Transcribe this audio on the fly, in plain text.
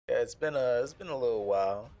it's been a little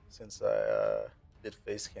while since I did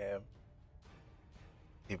face cam.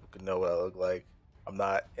 People could know what I look like. I'm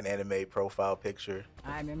not an anime profile picture.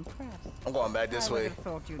 I'm impressed. I'm going back this I would way. have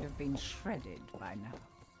thought you'd have been shredded by now.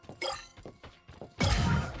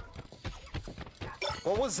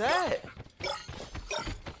 What was that?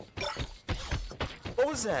 What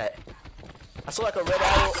was that? I saw like a red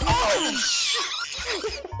arrow. Oh!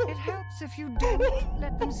 It helps if you don't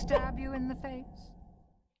let them stab you in the face.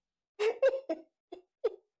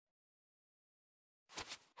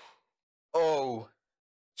 Oh.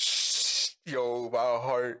 Yo, my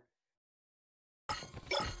heart.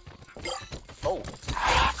 Oh.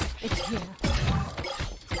 It's here.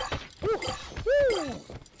 Woo. Woo.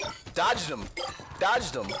 Dodged him.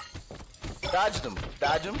 Dodged him. Dodged him.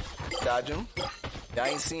 Dodge him. Dodge him. Y'all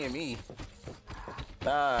ain't seeing me.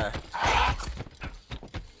 Nah.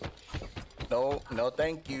 No, no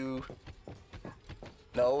thank you.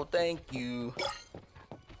 No thank you.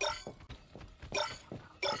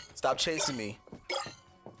 Stop chasing me.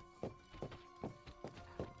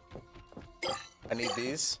 I need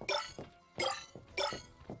these.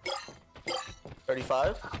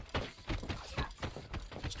 35.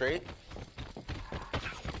 Straight.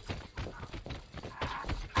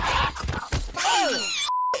 Oh!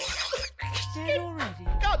 Dead already?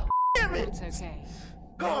 God damn it! It's okay.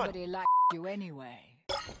 God. Nobody liked you anyway.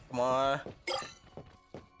 Come on.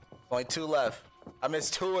 Only 2 left. I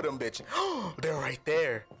missed 2 of them bitches. They're right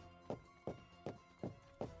there.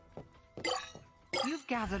 You've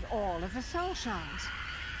gathered all of the soul shards.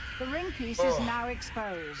 The ring piece is now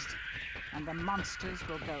exposed, and the monsters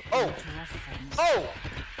will go into a frenzy. Oh!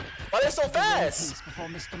 Why are they so The ring fast? piece before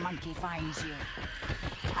Mr. Monkey finds you.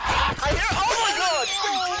 I hear. Oh my god!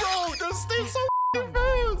 No, no! This thing's so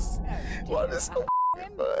fast! Why is it so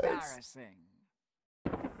fast? Embarrassing.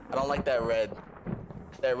 I don't like that red.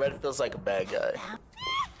 That red feels like a bad guy.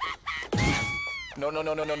 No, no,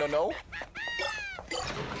 no, no, no, no, no.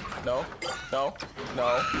 No, no,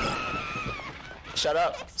 no. Shut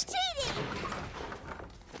up.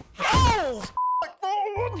 Oh! What the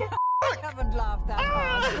I haven't laughed that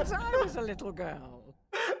hard since I was a little girl.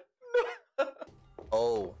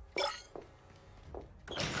 Oh.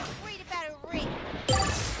 Read about a ring.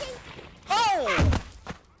 Oh!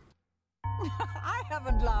 I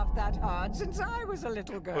haven't laughed that hard since I was a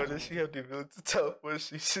little girl. Why does she have the ability to teleport?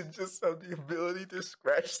 She should just have the ability to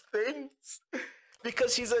scratch things.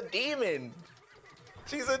 Because she's a demon.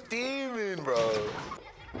 She's a demon, bro.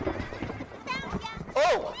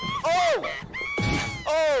 Oh! Oh!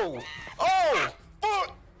 Oh! Oh!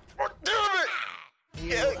 Fuck! Fuck, damn it!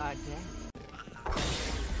 You are dead.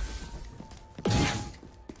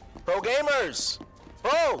 Pro gamers!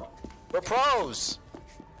 Bro! We're pros!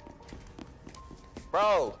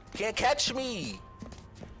 Bro, can't catch me!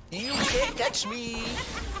 You can't catch me!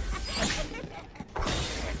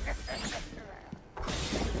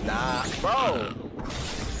 Nah, bro!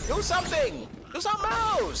 Do something! Do something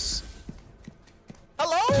else!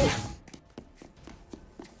 Hello? I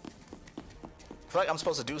feel like I'm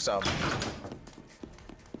supposed to do something.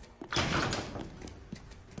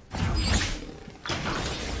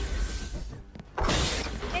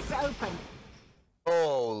 It's open.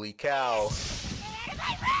 Holy cow.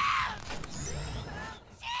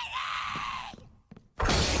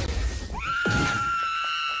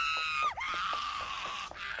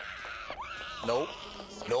 Nope.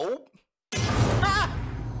 Nope. Ah!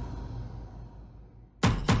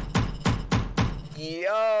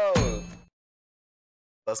 Yo.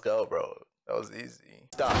 Let's go, bro. That was easy.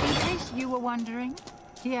 Stop. In case you were wondering,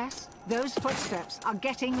 yes, those footsteps are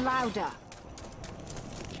getting louder.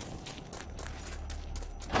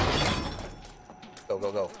 Go,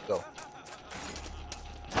 go, go, go.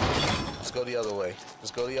 Just go the other way.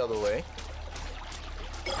 Just go the other way.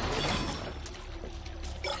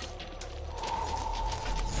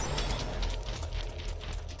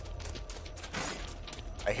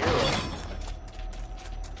 I hear him.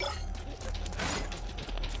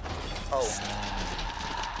 Oh.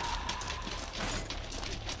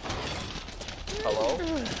 Hello?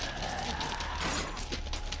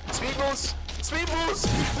 Speed boost! Speed boost!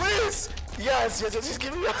 Please! Yes, yes, yes, just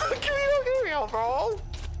give me out, give me out, bro!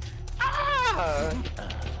 Ah!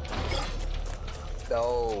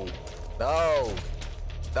 No. No.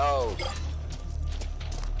 No.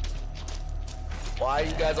 Why are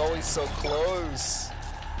you guys always so close?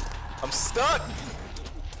 I'm stuck!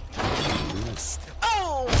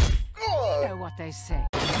 Oh! You know what they say.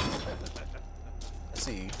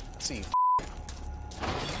 See.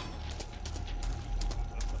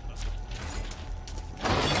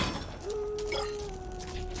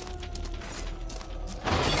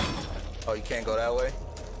 Oh, you can't go that way?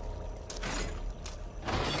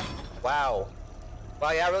 Wow.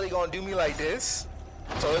 Wow, y'all really gonna do me like this?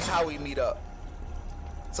 So this is how we meet up.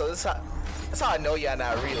 So that's how I know y'all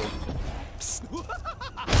not real.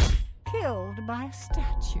 Killed by a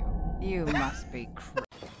statue. You must be crazy.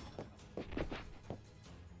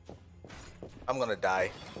 I'm gonna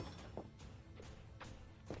die.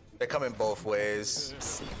 They're coming both ways.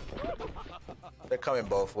 They're coming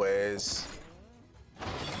both ways.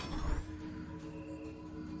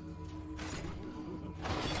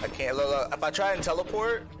 I can't look. If I try and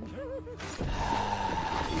teleport,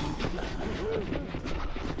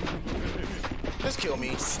 just kill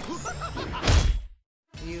me.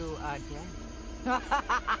 You are dead.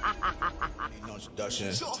 Ain't no introduction.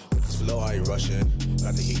 With this flow, I ain't rushing.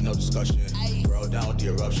 Got the heat, no discussion. Bro, down with the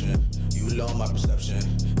eruption. You alone, my perception.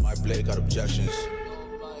 My blade got objections.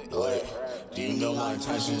 Wait, do you know my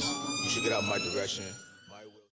intentions? You should get out my direction.